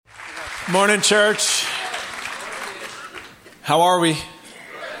Morning, church. How are we?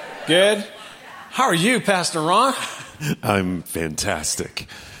 Good? How are you, Pastor Ron? I'm fantastic.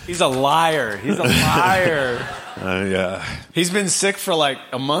 He's a liar. He's a liar. Yeah. He's been sick for like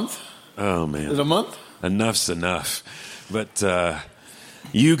a month. Oh, man. Is it a month? Enough's enough. But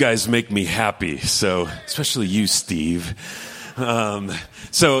you guys make me happy, so especially you, Steve. I'm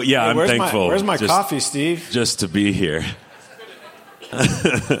thankful. Where's my coffee, Steve? Just to be here. You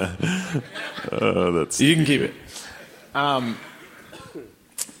can keep it. Well,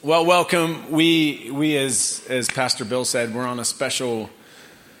 welcome. We as Pastor Bill said, we've been on a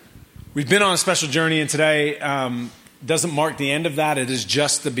special journey, and today doesn't mark the end of that. It is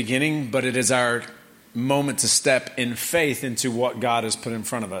just the beginning, but it is our moment to step in faith into what God has put in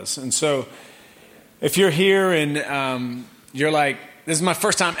front of us. And so if you're here and you're like, this is my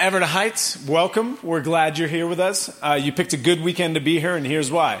first time ever to Heights, welcome. We're glad you're here with us. You picked a good weekend to be here, and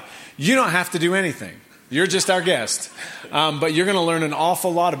here's why. You don't have to do anything. You're just our guest. But you're going to learn an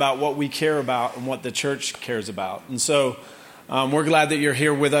awful lot about what we care about and what the church cares about. And so we're glad that you're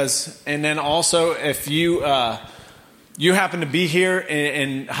here with us. And then also, if you happen to be here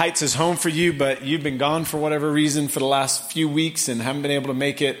and Heights is home for you, but you've been gone for whatever reason for the last few weeks and haven't been able to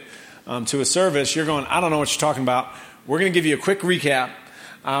make it to a service, you're going, I don't know what you're talking about. We're going to give you a quick recap,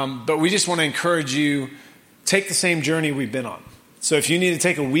 but we just want to encourage you, take the same journey we've been on. So if you need to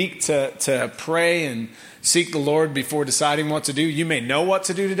take a week to pray and seek the Lord before deciding what to do, you may know what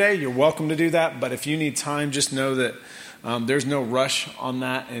to do today. You're welcome to do that. But if you need time, just know that there's no rush on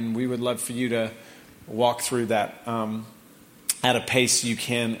that, and we would love for you to walk through that at a pace you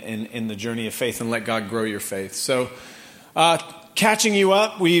can in the journey of faith and let God grow your faith. So catching you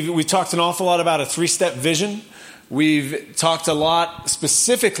up, we talked an awful lot about a 3-step vision. We've talked a lot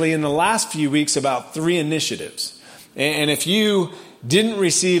specifically in the last few weeks about 3 initiatives. And if you didn't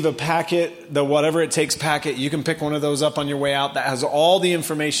receive a packet, the Whatever It Takes packet, you can pick one of those up on your way out. That has all the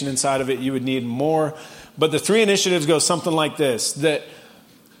information inside of it. You would need more. But the 3 initiatives go something like this, that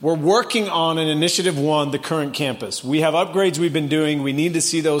we're working on in Initiative 1, the current campus. We have upgrades we've been doing. We need to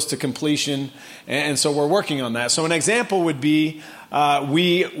see those to completion. And so we're working on that. So an example would be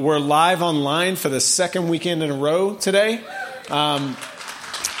we were live online for the second weekend in a row today.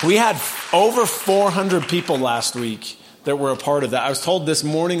 We had over 400 people last week that were a part of that. I was told this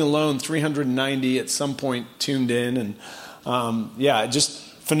morning alone, 390 at some point tuned in. And just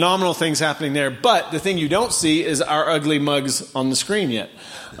phenomenal things happening there. But the thing you don't see is our ugly mugs on the screen yet.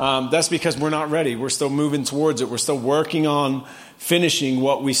 That's because we're not ready. We're still moving towards it. We're still working on finishing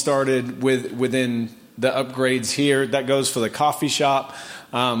what we started within the upgrades here. That goes for the coffee shop.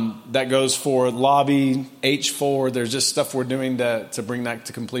 That goes for lobby, H4. There's just stuff we're doing to bring that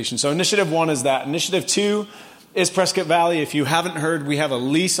to completion. So Initiative 1 is that. Initiative 2 is Prescott Valley. If you haven't heard, we have a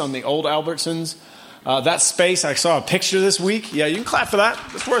lease on the old Albertsons. That space, I saw a picture this week. Yeah, you can clap for that.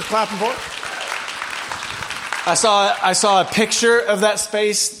 It's worth clapping for. I saw a picture of that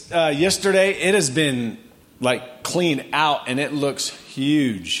space yesterday. It has been cleaned out, and it looks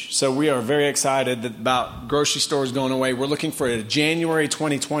huge. So we are very excited about grocery stores going away. We're looking for a January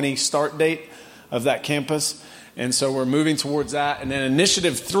 2020 start date of that campus. And so we're moving towards that. And then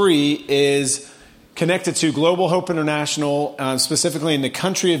Initiative 3 is connected to Global Hope International, specifically in the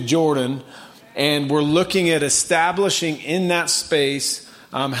country of Jordan. And we're looking at establishing in that space,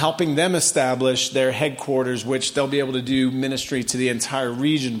 helping them establish their headquarters, which they'll be able to do ministry to the entire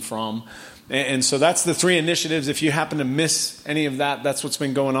region from. And so that's the 3 initiatives. If you happen to miss any of that, that's what's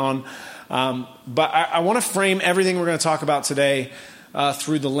been going on. But I want to frame everything we're going to talk about today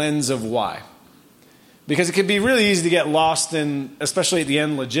through the lens of why. Because it can be really easy to get lost in, especially at the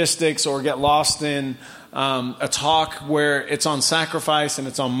end, logistics, or get lost in a talk where it's on sacrifice and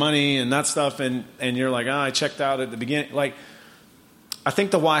it's on money and that stuff. And you're like, I checked out at the beginning. I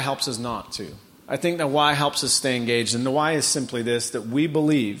think the why helps us not to. I think the why helps us stay engaged. And the why is simply this, that we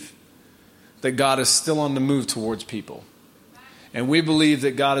believe that God is still on the move towards people. And we believe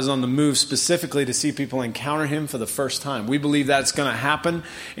that God is on the move specifically to see people encounter Him for the first time. We believe that's going to happen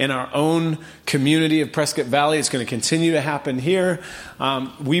in our own community of Prescott Valley. It's going to continue to happen here.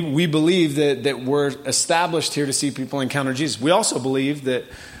 We believe that we're established here to see people encounter Jesus. We also believe that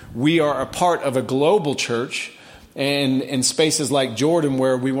we are a part of a global church, and in spaces like Jordan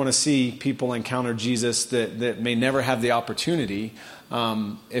where we want to see people encounter Jesus that may never have the opportunity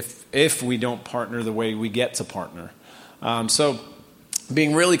if we don't partner the way we get to partner. So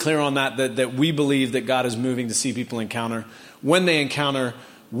being really clear on that we believe that God is moving to see people encounter. When they encounter,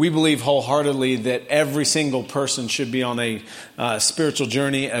 we believe wholeheartedly that every single person should be on a spiritual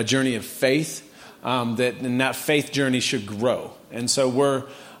journey, a journey of faith, that faith journey should grow. And so we're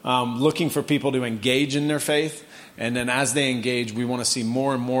looking for people to engage in their faith. And then as they engage, we want to see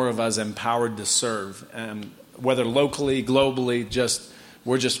more and more of us empowered to serve, whether locally, globally,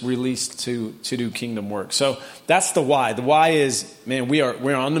 we're just released to do kingdom work. So that's the why. The why is, man,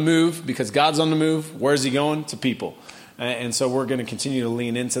 we're on the move because God's on the move. Where's he going? To people. And so we're going to continue to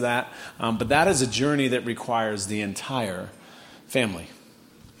lean into that. But that is a journey that requires the entire family.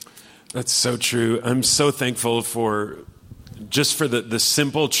 That's so true. I'm so thankful for the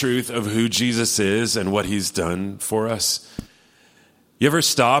simple truth of who Jesus is and what he's done for us. You ever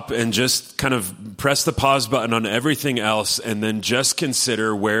stop and just kind of press the pause button on everything else and then just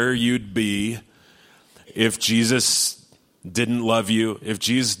consider where you'd be if Jesus didn't love you, if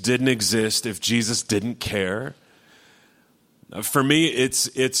Jesus didn't exist, if Jesus didn't care? For me,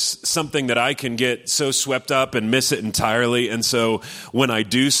 it's something that I can get so swept up and miss it entirely. And so when I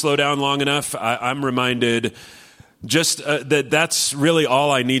do slow down long enough, I'm reminded just that's really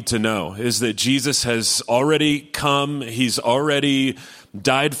all I need to know, is that Jesus has already come. He's already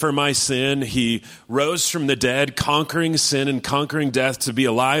died for my sin. He rose from the dead, conquering sin and conquering death to be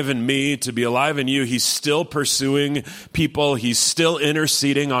alive in me, to be alive in you. He's still pursuing people. He's still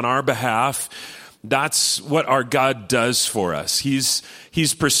interceding on our behalf. That's what our God does for us. He's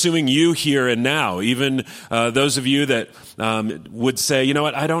pursuing you here and now. Even those of you that would say, you know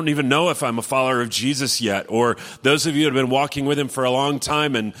what, I don't even know if I'm a follower of Jesus yet. Or those of you that have been walking with him for a long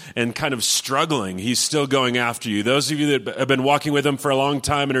time and kind of struggling, he's still going after you. Those of you that have been walking with him for a long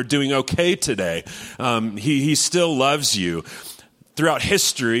time and are doing okay today, he still loves you. Throughout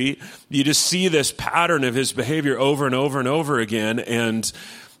history, you just see this pattern of his behavior over and over and over again. And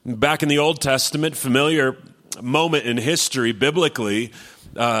back in the Old Testament, familiar moment in history, biblically,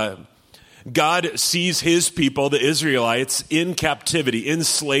 God sees his people, the Israelites, in captivity, in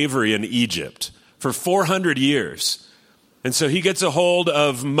slavery in Egypt for 400 years. And so he gets a hold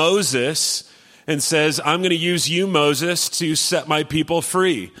of Moses and says, I'm going to use you, Moses, to set my people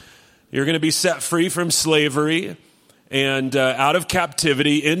free. You're going to be set free from slavery and out of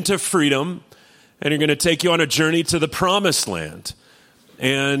captivity into freedom, and you're going to take you on a journey to the promised land.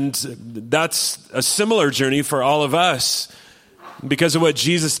 And that's a similar journey for all of us. Because of what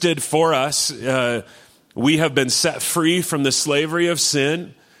Jesus did for us, we have been set free from the slavery of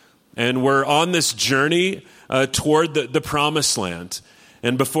sin, and we're on this journey toward the promised land.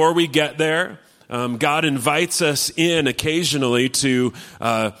 And before we get there, God invites us in occasionally to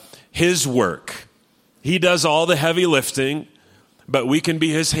his work. He does all the heavy lifting, but we can be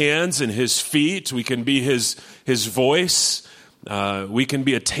his hands and his feet. We can be his voice. We can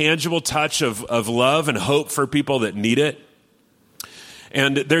be a tangible touch of love and hope for people that need it.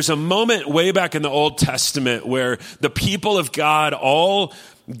 And there's a moment way back in the Old Testament where the people of God all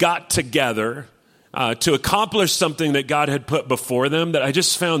got together to accomplish something that God had put before them that I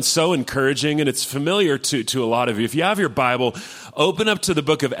just found so encouraging, and it's familiar to a lot of you. If you have your Bible, open up to the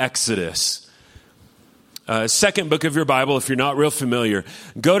book of Exodus. Second book of your Bible, if you're not real familiar.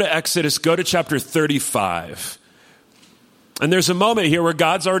 Go to Exodus, go to chapter 35. And there's a moment here where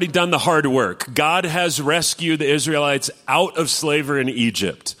God's already done the hard work. God has rescued the Israelites out of slavery in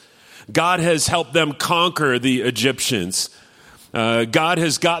Egypt. God has helped them conquer the Egyptians. God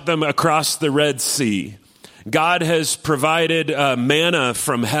has got them across the Red Sea. God has provided manna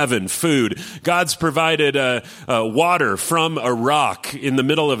from heaven, food. God's provided water from a rock in the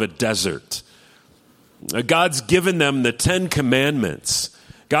middle of a desert. God's given them the 10 Commandments.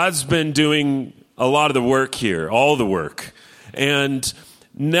 God's been doing a lot of the work here, all the work. And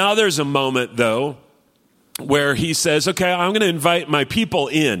now there's a moment, though, where he says, okay, I'm going to invite my people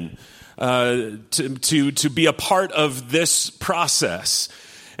in to be a part of this process.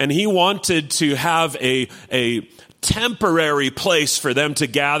 And he wanted to have a temporary place for them to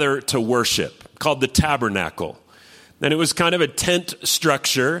gather to worship called the tabernacle. And it was kind of a tent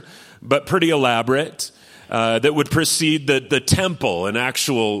structure, but pretty elaborate, that would precede the temple, an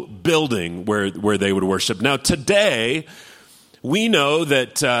actual building where they would worship. Now, today, we know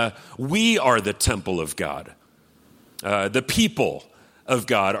that we are the temple of God. The people of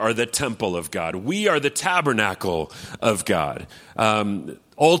God are the temple of God. We are the tabernacle of God.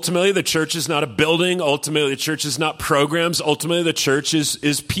 Ultimately, the church is not a building. Ultimately, the church is not programs. Ultimately, the church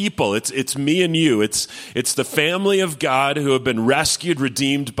is people. It's me and you. It's the family of God who have been rescued,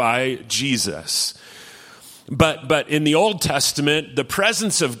 redeemed by Jesus. But in the Old Testament, the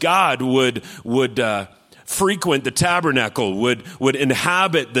presence of God would frequent the tabernacle, would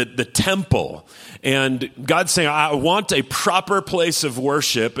inhabit the temple. And God's saying, I want a proper place of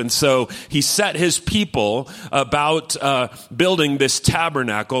worship. And so he set his people about building this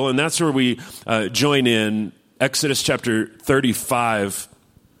tabernacle. And that's where we join in Exodus chapter 35.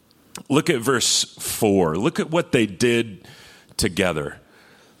 Look at verse 4. Look at what they did together.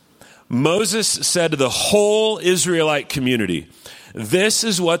 Moses said to the whole Israelite community, "This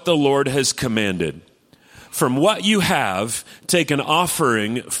is what the Lord has commanded. From what you have, take an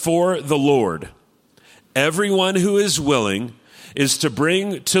offering for the Lord. Everyone who is willing is to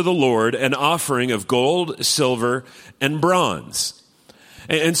bring to the Lord an offering of gold, silver, and bronze."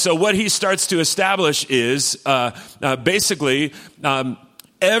 And so what he starts to establish is basically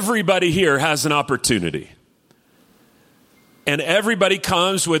everybody here has an opportunity. And everybody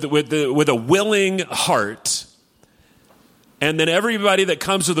comes with a willing heart. And then everybody that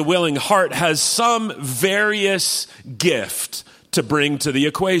comes with a willing heart has some various gift to bring to the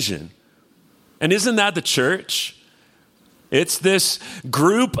equation. And isn't that the church? It's this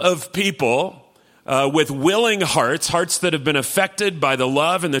group of people with willing hearts, hearts that have been affected by the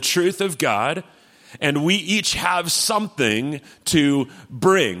love and the truth of God. And we each have something to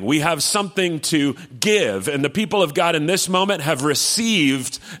bring. We have something to give. And the people of God in this moment have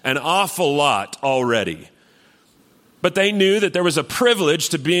received an awful lot already. But they knew that there was a privilege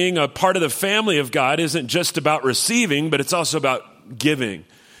to being a part of the family of God. Isn't just about receiving, but it's also about giving.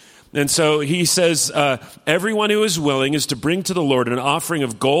 And so he says, everyone who is willing is to bring to the Lord an offering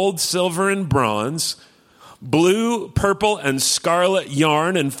of gold, silver, and bronze, blue, purple, and scarlet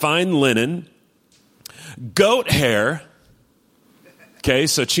yarn and fine linen, goat hair. Okay,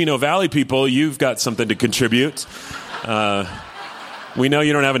 so Chino Valley people, you've got something to contribute. We know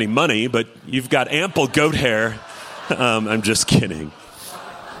you don't have any money, but you've got ample goat hair. I'm just kidding.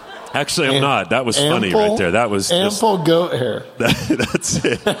 Actually, I'm not. That was funny right there. That was ample goat hair. That's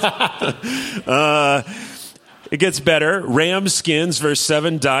it. It gets better. Ram skins, verse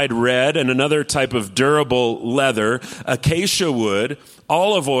 7, dyed red, and another type of durable leather, acacia wood,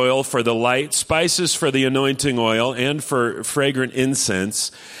 olive oil for the light, spices for the anointing oil, and for fragrant incense,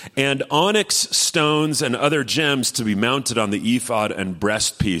 and onyx stones and other gems to be mounted on the ephod and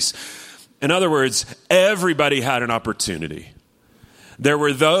breastpiece. In other words, everybody had an opportunity. There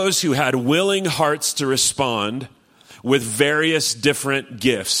were those who had willing hearts to respond with various different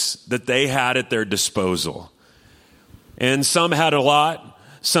gifts that they had at their disposal. And some had a lot,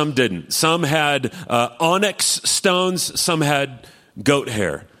 some didn't. Some had onyx stones, some had goat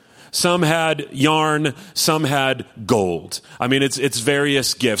hair. Some had yarn, some had gold. I mean, it's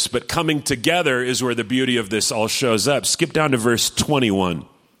various gifts, but coming together is where the beauty of this all shows up. Skip down to verse 21.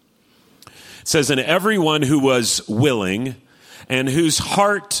 It says, "And everyone who was willing and whose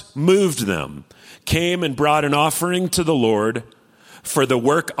heart moved them came and brought an offering to the Lord for the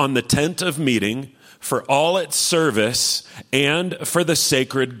work on the tent of meeting, for all its service, and for the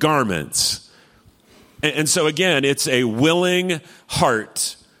sacred garments." And so again, it's a willing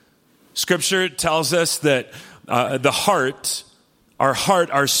heart. Scripture tells us that the heart,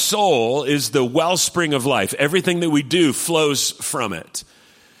 our soul is the wellspring of life. Everything that we do flows from it.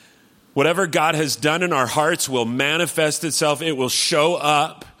 Whatever God has done in our hearts will manifest itself. It will show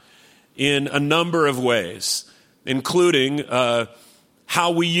up in a number of ways, including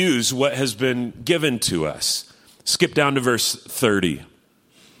how we use what has been given to us. Skip down to verse 30.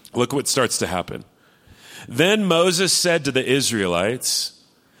 Look what starts to happen. "Then Moses said to the Israelites,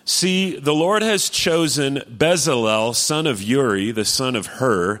 'See, the Lord has chosen Bezalel, son of Uri, the son of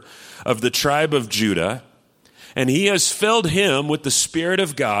Hur, of the tribe of Judah, and he has filled him with the Spirit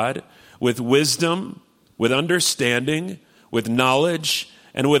of God, with wisdom, with understanding, with knowledge,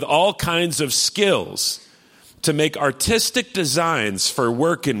 and with all kinds of skills, to make artistic designs for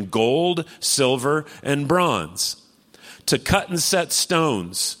work in gold, silver, and bronze, to cut and set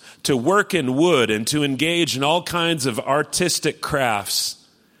stones, to work in wood, and to engage in all kinds of artistic crafts.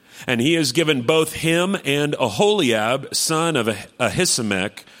 And he has given both him and Aholiab, son of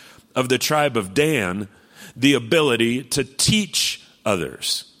Ahisamach, of the tribe of Dan, the ability to teach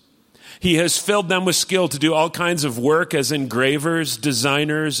others. He has filled them with skill to do all kinds of work as engravers,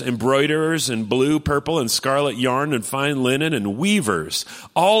 designers, embroiderers in blue, purple, and scarlet yarn and fine linen, and weavers,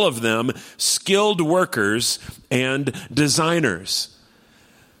 all of them skilled workers and designers."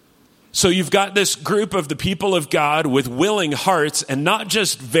 So you've got this group of the people of God with willing hearts, and not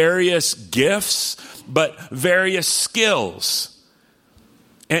just various gifts, but various skills.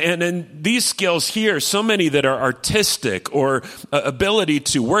 And in these skills here, so many that are artistic or ability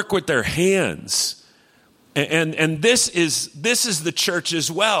to work with their hands. And this is the church as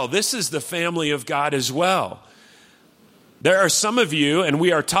well. This is the family of God as well. There are some of you, and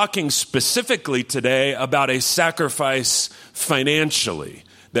we are talking specifically today about a sacrifice financially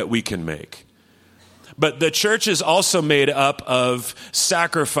that we can make. But the church is also made up of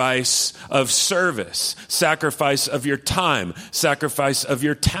sacrifice of service, sacrifice of your time, sacrifice of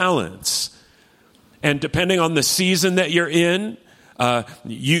your talents. And depending on the season that you're in,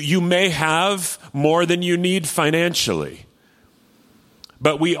 you may have more than you need financially.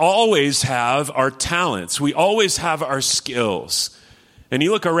 But we always have our talents. We always have our skills. And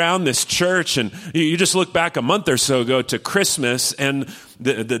you look around this church, and you just look back a month or so ago to Christmas, and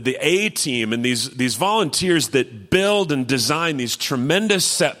the A-team and these volunteers that build and design these tremendous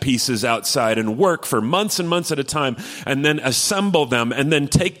set pieces outside and work for months and months at a time, and then assemble them and then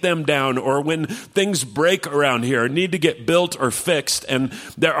take them down, or when things break around here or need to get built or fixed. And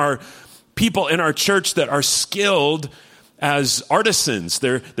there are people in our church that are skilled as artisans.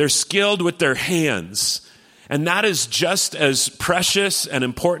 They're skilled with their hands. And that is just as precious and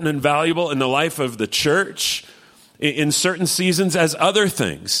important and valuable in the life of the church in certain seasons as other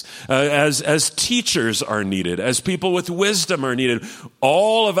things, as teachers are needed, as people with wisdom are needed.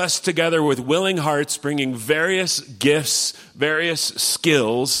 All of us together with willing hearts, bringing various gifts, various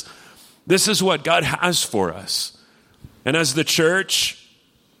skills. This is what God has for us. And as the church,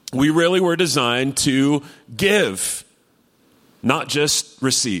 we really were designed to give, not just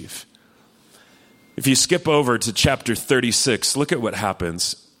receive. If you skip over to chapter 36, look at what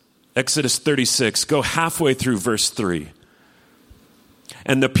happens. Exodus 36, go halfway through verse 3.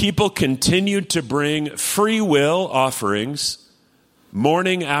 And the people continued to bring free will offerings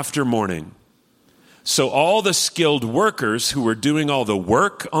morning after morning. So all the skilled workers who were doing all the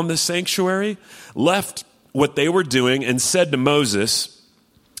work on the sanctuary left what they were doing and said to Moses,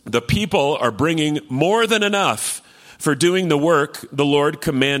 the people are bringing more than enough for doing the work the Lord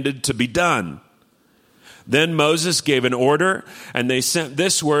commanded to be done. Then Moses gave an order, and they sent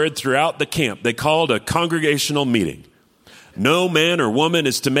this word throughout the camp. They called a congregational meeting. No man or woman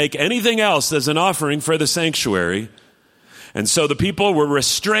is to make anything else as an offering for the sanctuary. And so the people were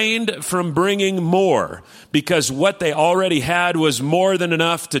restrained from bringing more, because what they already had was more than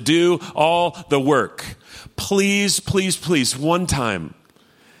enough to do all the work. Please, please, please, one time,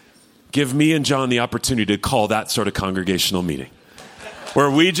 give me and John the opportunity to call that sort of congregational meeting, where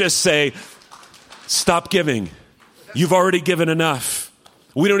we just say, stop giving. You've already given enough.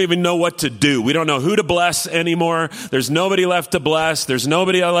 We don't even know what to do. We don't know who to bless anymore. There's nobody left to bless. There's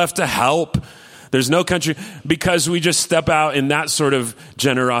nobody left to help. There's no country, because we just step out in that sort of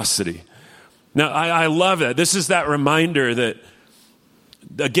generosity. Now, I love that. This is that reminder that,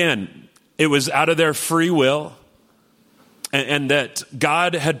 again, it was out of their free will, and that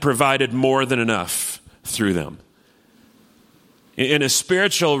God had provided more than enough through them. In a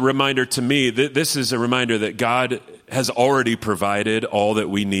spiritual reminder to me, this is a reminder that God has already provided all that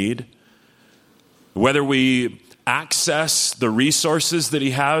we need. Whether we access the resources that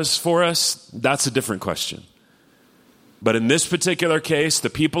he has for us, that's a different question. But in this particular case, the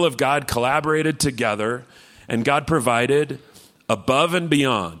people of God collaborated together, and God provided above and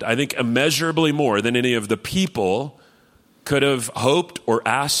beyond, I think immeasurably more than any of the people could have hoped or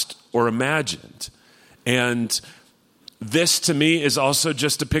asked or imagined. And this, to me, is also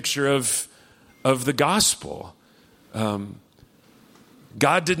just a picture of the gospel.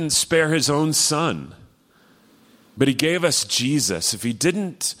 God didn't spare his own son, but he gave us Jesus. If he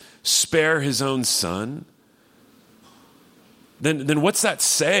didn't spare his own son, then what's that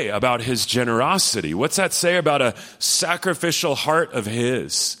say about his generosity? What's that say about a sacrificial heart of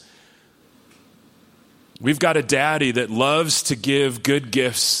his? We've got a daddy that loves to give good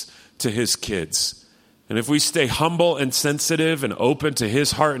gifts to his kids. And if we stay humble and sensitive and open to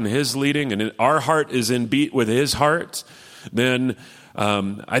his heart and his leading, and our heart is in beat with his heart, then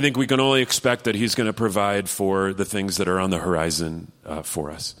I think we can only expect that he's going to provide for the things that are on the horizon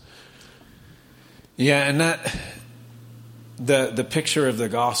for us. Yeah, and that the picture of the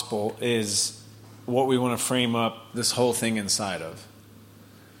gospel is what we want to frame up this whole thing inside of.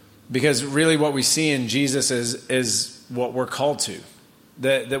 Because really what we see in Jesus is what we're called to.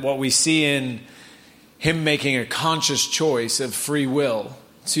 That what we see in him making a conscious choice of free will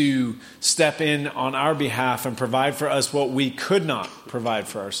to step in on our behalf and provide for us what we could not provide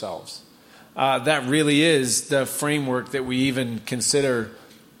for ourselves. That really is the framework that we even consider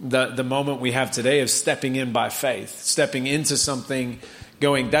the moment we have today of stepping in by faith, stepping into something,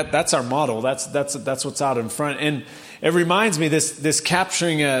 going, that's our model. That's what's out in front. And it reminds me this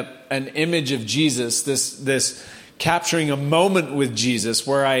capturing an image of Jesus, this capturing a moment with Jesus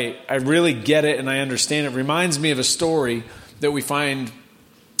where I really get it and I understand it. Reminds me of a story that we find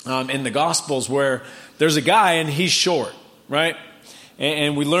in the Gospels where there's a guy and he's short, right?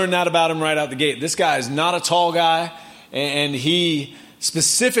 And we learn that about him right out the gate. This guy is not a tall guy, and he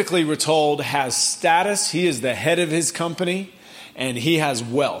specifically, we're told, has status. He is the head of his company, and he has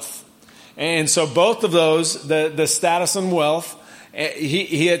wealth. And so both of those, the status and wealth,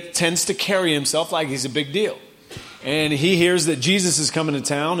 he tends to carry himself like he's a big deal. And he hears that Jesus is coming to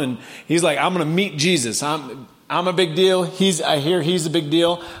town, and he's like, I'm going to meet Jesus. I'm a big deal. I hear he's a big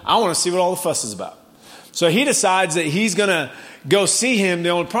deal. I want to see what all the fuss is about. So he decides that he's going to go see him. The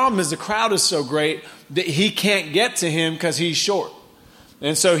only problem is the crowd is so great that he can't get to him because he's short.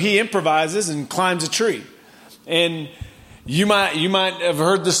 And so he improvises and climbs a tree. And you might have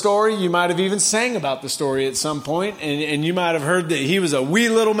heard the story. You might have even sang about the story at some point. And you might have heard that he was a wee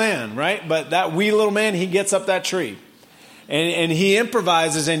little man, right? But that wee little man, he gets up that tree. And he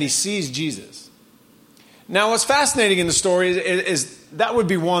improvises and he sees Jesus. Now, what's fascinating in the story is that would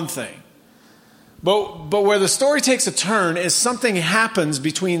be one thing. But where the story takes a turn is something happens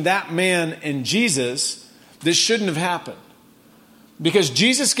between that man and Jesus that shouldn't have happened. Because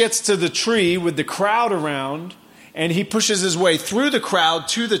Jesus gets to the tree with the crowd around, and he pushes his way through the crowd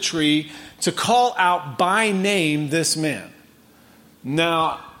to the tree to call out by name this man.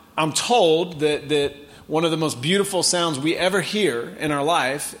 Now, I'm told that one of the most beautiful sounds we ever hear in our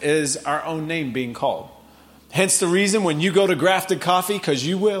life is our own name being called. Hence the reason when you go to Grafted Coffee, because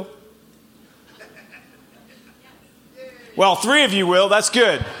you will. Well, 3 of you will. That's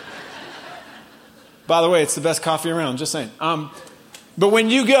good. By the way, it's the best coffee around. Just saying. But when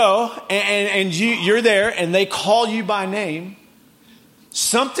you go and you're there and they call you by name,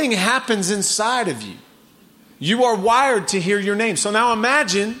 something happens inside of you. You are wired to hear your name. So now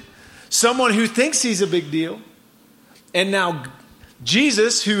imagine someone who thinks he's a big deal, and now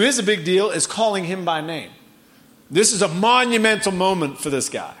Jesus, who is a big deal, is calling him by name. This is a monumental moment for this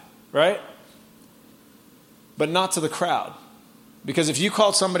guy, right? But not to the crowd. Because if you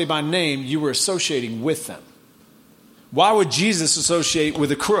called somebody by name, you were associating with them. Why would Jesus associate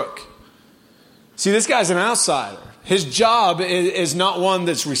with a crook? See, this guy's an outsider. His job is not one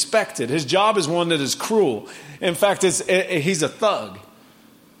that's respected. His job is one that is cruel. In fact, he's a thug.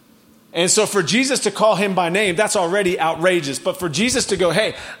 And so for Jesus to call him by name, that's already outrageous. But for Jesus to go,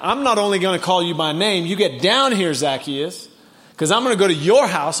 hey, I'm not only going to call you by name, you get down here, Zacchaeus, because I'm going to go to your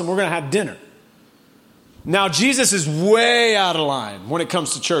house and we're going to have dinner. Now, Jesus is way out of line when it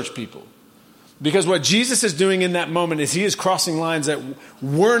comes to church people. Because what Jesus is doing in that moment is he is crossing lines that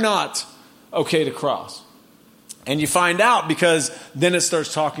we're not okay to cross. And you find out because then it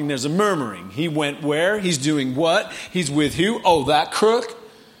starts talking, there's a murmuring. He went where? He's doing what? He's with who? Oh, that crook?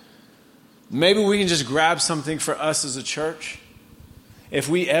 Maybe we can just grab something for us as a church. If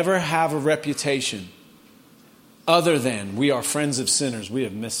we ever have a reputation other than we are friends of sinners, we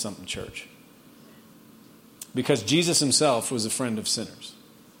have missed something, church. Because Jesus himself was a friend of sinners.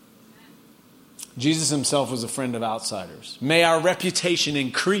 Jesus himself was a friend of outsiders. May our reputation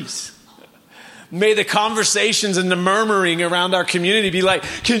increase. May the conversations and the murmuring around our community be like,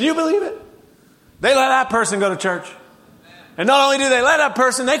 can you believe it? They let that person go to church. And not only do they let that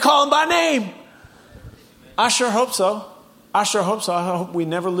person, they call him by name. I sure hope so. I hope we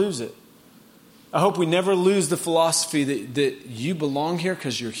never lose it. I hope we never lose the philosophy that you belong here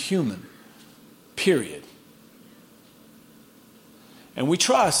because you're human. Period. And we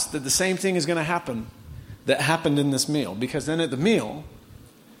trust that the same thing is going to happen that happened in this meal. Because then at the meal,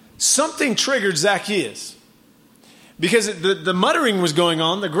 something triggered Zacchaeus. Because the muttering was going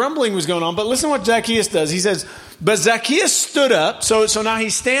on, the grumbling was going on. But listen to what Zacchaeus does. He says, but Zacchaeus stood up. So now he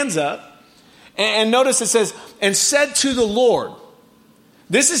stands up. And notice it says, and said to the Lord.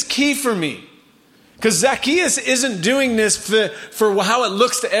 This is key for me. Because Zacchaeus isn't doing this for how it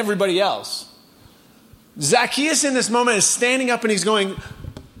looks to everybody else. Zacchaeus in this moment is standing up and he's going,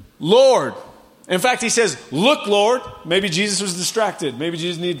 Lord. In fact, he says, look, Lord. Maybe Jesus was distracted. Maybe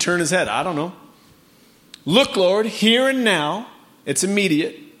Jesus needed to turn his head. I don't know. Look, Lord, here and now. It's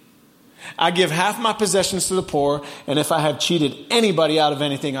immediate. I give half my possessions to the poor, and if I have cheated anybody out of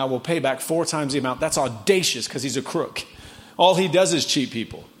anything, I will pay back 4 times the amount. That's audacious because he's a crook. All he does is cheat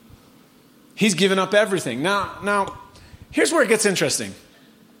people. He's given up everything. Now, here's where it gets interesting.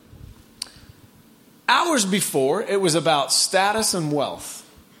 Hours before, it was about status and wealth.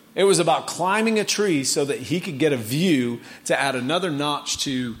 It was about climbing a tree so that he could get a view to add another notch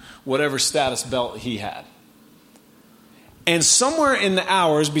to whatever status belt he had. And somewhere in the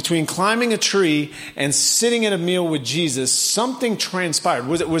hours between climbing a tree and sitting at a meal with Jesus, something transpired.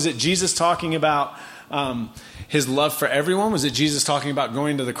 Was it Jesus talking about his love for everyone? Was it Jesus talking about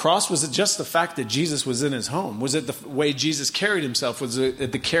going to the cross? Was it just the fact that Jesus was in his home? Was it the way Jesus carried himself? Was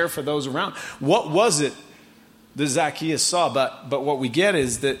it the care for those around? What was it that Zacchaeus saw? But what we get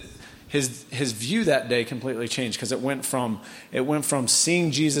is that his view that day completely changed, because it went from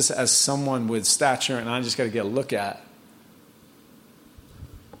seeing Jesus as someone with stature and I just got to get a look at.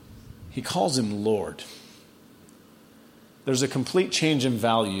 He calls him Lord. There's a complete change in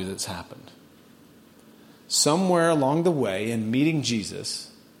value that's happened. Somewhere along the way in meeting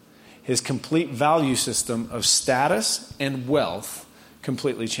Jesus, his complete value system of status and wealth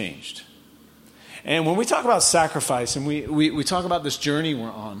completely changed. And when we talk about sacrifice and we talk about this journey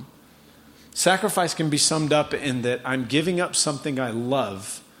we're on, sacrifice can be summed up in that I'm giving up something I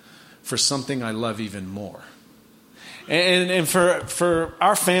love for something I love even more. And for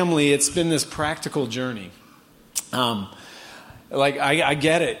our family, it's been this practical journey. I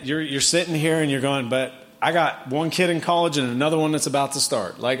get it. You're sitting here and you're going, but I got one kid in college and another one that's about to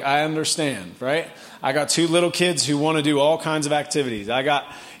start. Like, I understand, right? I got 2 little kids who want to do all kinds of activities. I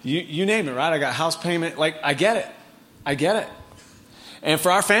got, you name it, right? I got house payment. Like, I get it. And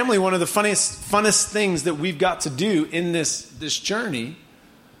for our family, one of the funnest things that we've got to do in this journey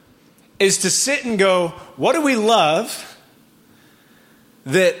is to sit and go, what do we love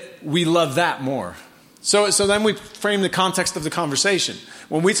that we love that more? So then we frame the context of the conversation.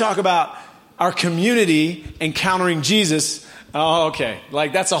 When we talk about our community encountering Jesus, oh, okay,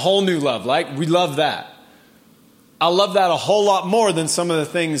 like that's a whole new love. Like, we love that. I love that a whole lot more than some of the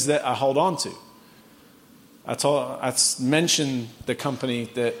things that I hold on to. I mentioned the company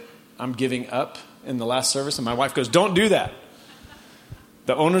that I'm giving up in the last service, and my wife goes, don't do that.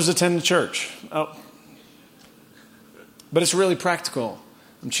 The owners attend the church. Oh. But it's really practical.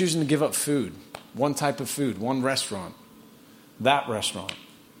 I'm choosing to give up food. One type of food, one restaurant, that restaurant.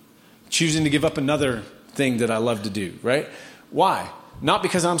 Choosing to give up another thing that I love to do, right? Why? Not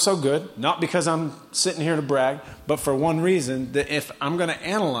because I'm so good, not because I'm sitting here to brag, but for one reason, that if I'm going to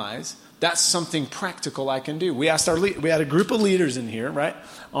analyze, that's something practical I can do. We had a group of leaders in here, right,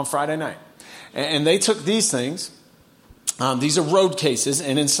 on Friday night. And they took these things. These are road cases,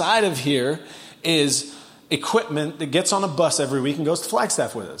 and inside of here is equipment that gets on a bus every week and goes to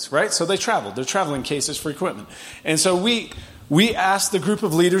Flagstaff with us, right? So they traveled. They're traveling cases for equipment. And so we asked the group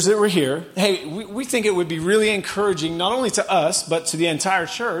of leaders that were here, hey, we think it would be really encouraging, not only to us, but to the entire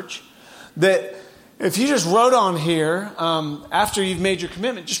church, that if you just wrote on here, after you've made your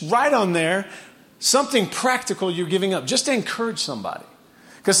commitment, just write on there something practical you're giving up, just to encourage somebody.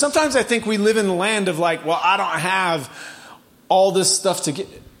 Because sometimes I think we live in the land of like, well, I don't have all this stuff to get.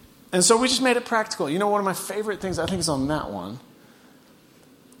 And so we just made it practical. You know, one of my favorite things, I think is on that one,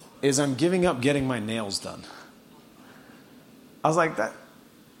 is I'm giving up getting my nails done. I was like, that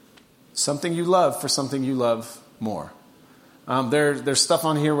something you love for something you love more. There's stuff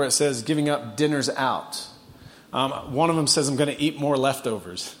on here where it says giving up dinners out. One of them says I'm going to eat more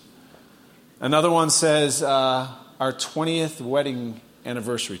leftovers. Another one says our 20th wedding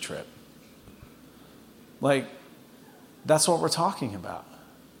anniversary trip. Like, that's what we're talking about.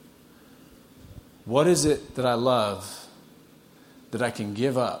 What is it that I love that I can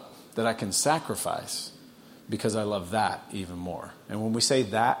give up, that I can sacrifice because I love that even more? And when we say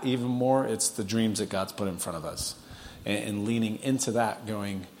that even more, it's the dreams that God's put in front of us. And leaning into that,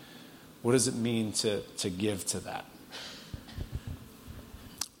 going, what does it mean to give to that?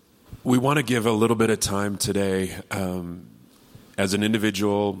 We want to give a little bit of time today as an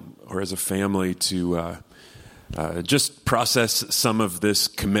individual or as a family to just process some of this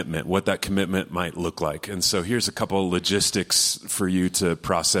commitment, what that commitment might look like. And so here's a couple of logistics for you to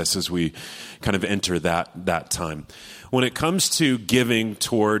process as we kind of enter that time. When it comes to giving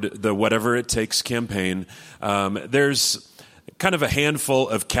toward the Whatever It Takes campaign, there's kind of a handful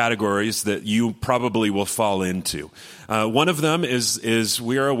of categories that you probably will fall into. One of them is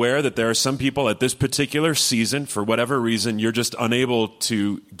we are aware that there are some people at this particular season, for whatever reason, you're just unable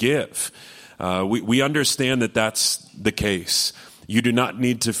to give. We understand that that's the case. You do not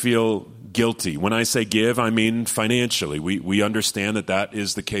need to feel guilty. When I say give, I mean financially. We understand that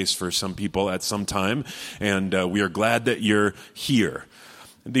is the case for some people at some time, and we are glad that you're here.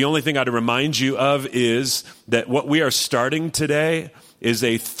 The only thing I'd remind you of is that what we are starting today is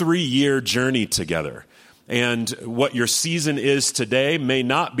a 3-year journey together. And what your season is today may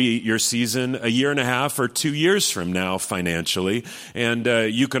not be your season a year and a half or 2 years from now financially. And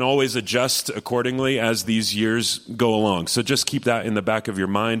you can always adjust accordingly as these years go along. So just keep that in the back of your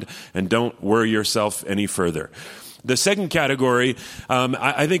mind and don't worry yourself any further. The second category,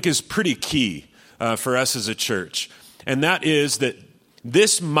 I think, is pretty key for us as a church. And that is that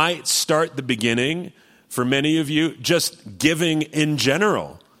this might start the beginning for many of you just giving in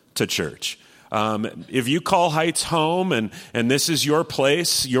general to church. If you call Heights home and this is your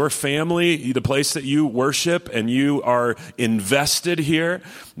place, your family, the place that you worship, and you are invested here,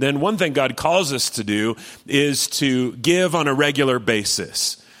 then one thing God calls us to do is to give on a regular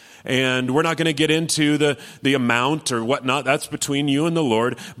basis. And we're not going to get into the amount or whatnot. That's between you and the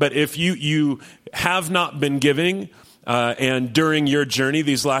Lord. But if you have not been giving, and during your journey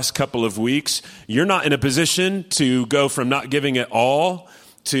these last couple of weeks, you're not in a position to go from not giving at all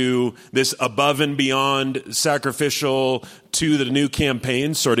to this above and beyond sacrificial to the new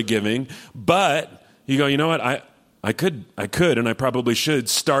campaign sort of giving. But you go, you know what, I could, and I probably should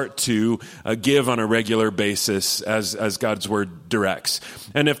start to give on a regular basis as God's word directs.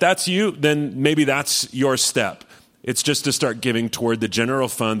 And if that's you, then maybe that's your step. It's just to start giving toward the general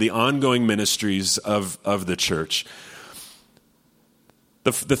fund, the ongoing ministries of the church.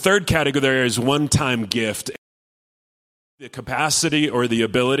 The third category there is one-time gift. The capacity or the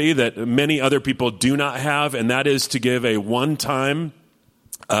ability that many other people do not have, and that is to give a one-time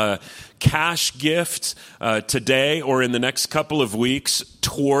cash gift today or in the next couple of weeks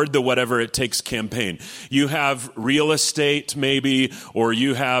toward the Whatever It Takes campaign. You have real estate maybe, or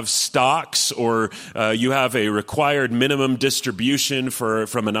you have stocks, or you have a required minimum distribution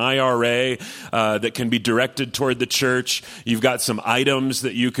from an IRA that can be directed toward the church. You've got some items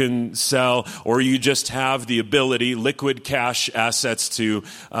that you can sell, or you just have the ability, liquid cash assets to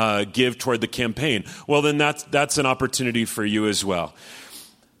give toward the campaign. Well, then that's an opportunity for you as well.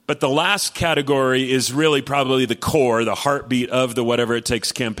 But the last category is really probably the core, the heartbeat of the Whatever It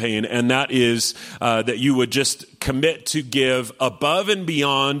Takes campaign, and that is that you would just commit to give above and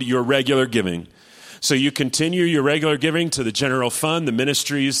beyond your regular giving. So you continue your regular giving to the general fund, the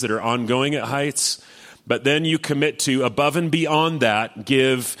ministries that are ongoing at Heights, but then you commit to, above and beyond that,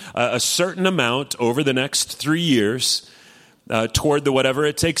 give a certain amount over the next 3 years toward the Whatever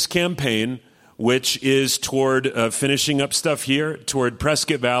It Takes campaign, which is toward finishing up stuff here, toward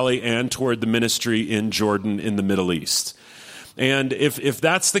Prescott Valley, and toward the ministry in Jordan in the Middle East. And if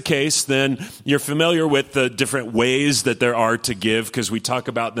that's the case, then you're familiar with the different ways that there are to give, because we talk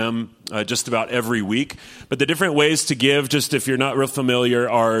about them just about every week. But the different ways to give, just if you're not real familiar,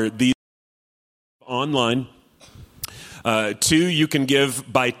 are these: online. 2, you can give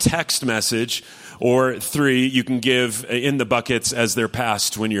by text message. Or 3, you can give in the buckets as they're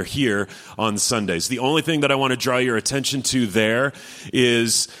passed when you're here on Sundays. The only thing that I want to draw your attention to there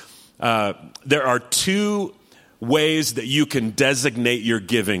is there are 2 ways that you can designate your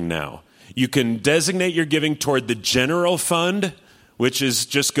giving now. You can designate your giving toward the general fund, which is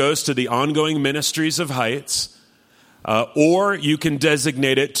just goes to the ongoing ministries of Heights, or you can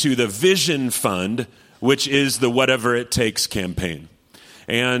designate it to the Vision Fund, which is the Whatever It Takes campaign.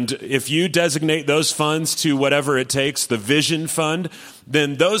 And if you designate those funds to Whatever It Takes, the Vision Fund,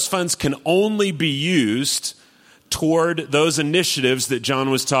 then those funds can only be used toward those initiatives that John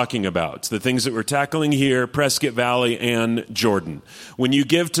was talking about, the things that we're tackling here, Prescott Valley and Jordan. When you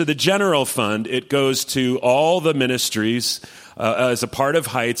give to the general fund, it goes to all the ministries as a part of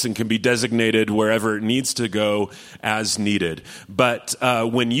Heights and can be designated wherever it needs to go as needed. But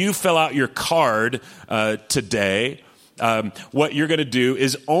when you fill out your card today, what you're going to do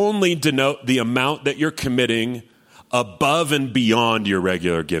is only denote the amount that you're committing above and beyond your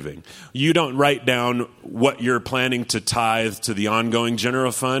regular giving. You don't write down what you're planning to tithe to the ongoing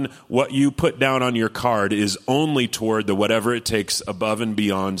general fund. What you put down on your card is only toward the Whatever It Takes above and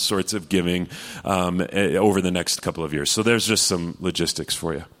beyond sorts of giving over the next couple of years. So there's just some logistics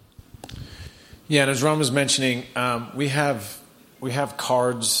for you. Yeah, and as Ron was mentioning, we have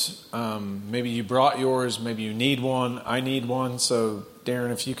cards. Maybe you brought yours. Maybe you need one. I need one. So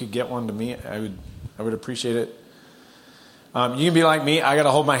Darren, if you could get one to me, I would appreciate it. You can be like me. I got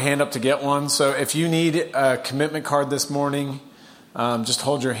to hold my hand up to get one. So if you need a commitment card this morning, just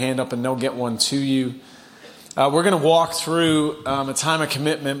hold your hand up and they'll get one to you. We're going to walk through a time of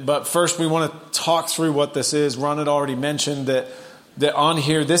commitment, but first we want to talk through what this is. Ron had already mentioned that on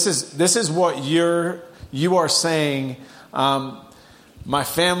here, this is what you are saying. My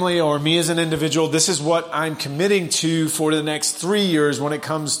family or me as an individual, this is what I'm committing to for the next 3 years when it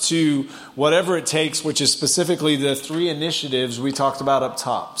comes to Whatever It Takes, which is specifically the 3 initiatives we talked about up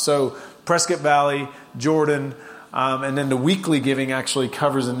top. So Prescott Valley, Jordan, and then the weekly giving actually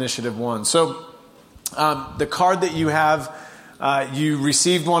covers Initiative 1. So the card that you have, you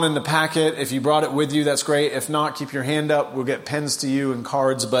received one in the packet. If you brought it with you, that's great. If not, keep your hand up. We'll get pens to you and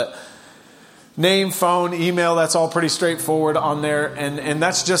cards, but name, phone, email, that's all pretty straightforward on there. And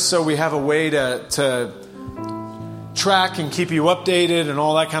that's just so we have a way to track and keep you updated and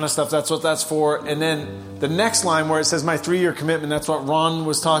all that kind of stuff. That's what that's for. And then the next line where it says my 3-year commitment, that's what Ron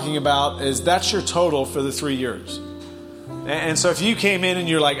was talking about, is that's your total for the 3 years. And so if you came in and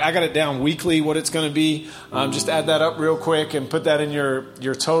you're like, I got it down weekly, what it's going to be, just add that up real quick and put that in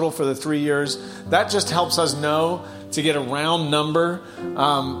your total for the 3 years. That just helps us know to get a round number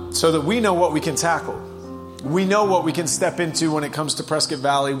so that we know what we can tackle. We know what we can step into when it comes to Prescott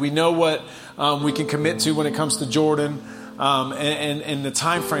Valley. We know what we can commit to when it comes to Jordan and the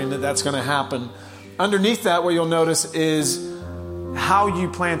time frame that that's going to happen. Underneath that, what you'll notice is how you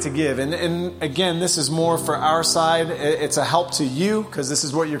plan to give. And again, this is more for our side. It's a help to you because this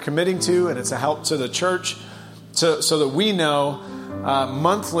is what you're committing to, and it's a help to the church so that we know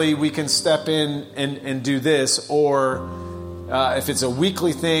monthly we can step in and do this, or if it's a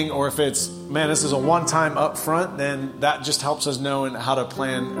weekly thing, or if it's, man, this is a one-time up front, then that just helps us know how to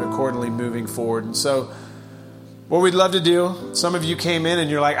plan accordingly moving forward. And so what we'd love to do, some of you came in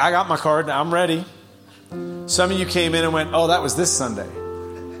and you're like, I got my card, I'm ready. Some of you came in and went, oh, that was this Sunday,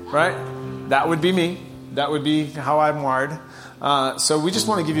 right? That would be me. That would be how I'm wired. So we just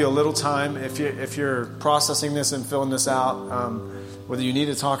want to give you a little time if you're processing this and filling this out, whether you need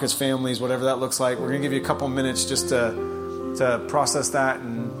to talk as families, whatever that looks like. We're going to give you a couple minutes just to process that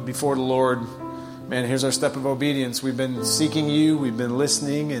and before the Lord. Man, here's our step of obedience. We've been seeking you. We've been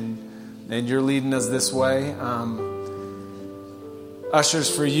listening, and you're leading us this way.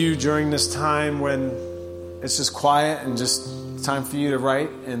 Ushers, for you during this time when it's just quiet and just time for you to write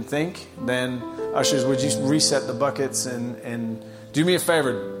and think, then ushers, would you reset the buckets and do me a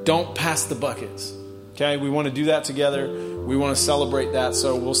favor, don't pass the buckets. Okay, we want to do that together. We want to celebrate that,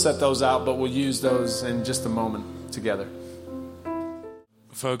 so we'll set those out, but we'll use those in just a moment together.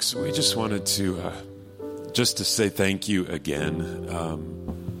 Folks, we just wanted to say thank you again.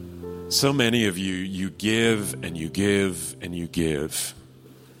 So many of you give and you give and you give.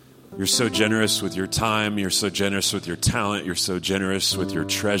 You're so generous with your time. You're so generous with your talent. You're so generous with your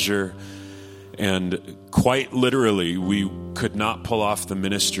treasure. And quite literally, we could not pull off the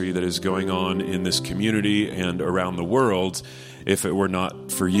ministry that is going on in this community and around the world if it were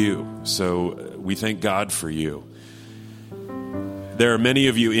not for you. So we thank God for you. There are many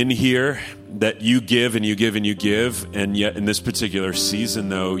of you in here that you give and you give and you give, and yet in this particular season,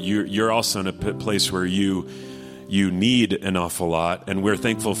 though, you're also in a place where you need an awful lot, and we're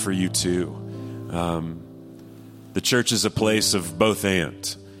thankful for you too. The church is a place of both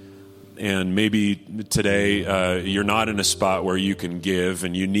and maybe today you're not in a spot where you can give,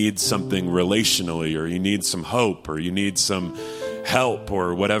 and you need something relationally, or you need some hope, or you need some help,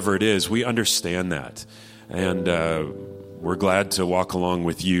 or whatever it is. We understand that, and we're glad to walk along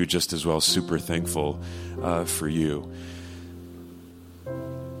with you just as well. Super thankful for you.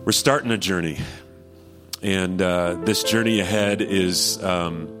 We're starting a journey. And this journey ahead is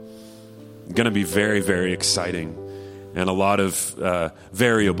going to be very, very exciting. And a lot of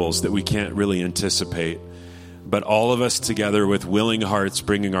variables that we can't really anticipate. But all of us together with willing hearts,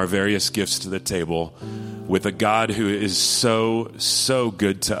 bringing our various gifts to the table with a God who is so, so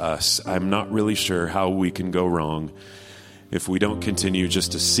good to us. I'm not really sure how we can go wrong if we don't continue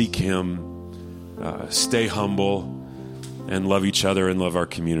just to seek Him, stay humble, and love each other and love our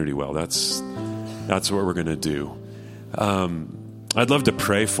community well. That's what we're going to do. I'd love to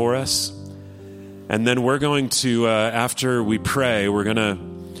pray for us. And then we're going to, after we pray, we're going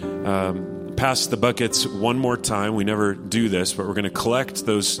to pass the buckets one more time. We never do this, but we're going to collect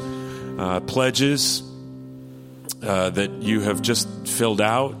those pledges that you have just filled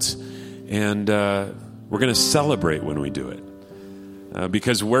out. And we're going to celebrate when we do it.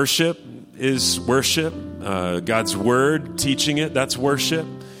 Because worship is worship. God's word, teaching it, that's worship.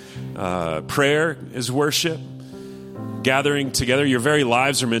 Prayer is worship. Gathering together, your very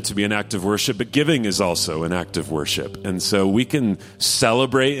lives are meant to be an act of worship, but giving is also an act of worship. And so we can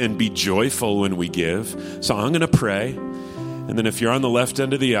celebrate and be joyful when we give. So I'm going to pray. And then if you're on the left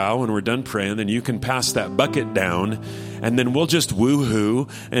end of the aisle when we're done praying, then you can pass that bucket down, and then we'll just woo-hoo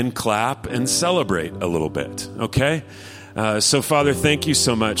and clap and celebrate a little bit, okay? So, Father, thank you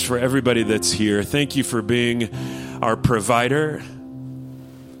so much for everybody that's here. Thank you for being our provider.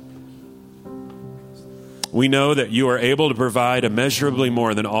 We know that you are able to provide immeasurably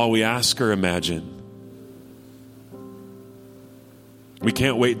more than all we ask or imagine. We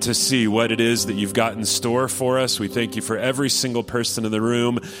can't wait to see what it is that you've got in store for us. We thank you for every single person in the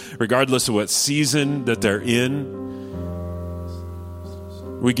room, regardless of what season that they're in.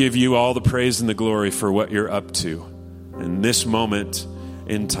 We give you all the praise and the glory for what you're up to in this moment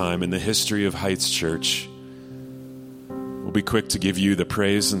in time in the history of Heights Church. We'll be quick to give you the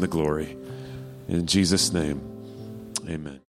praise and the glory. In Jesus' name, Amen.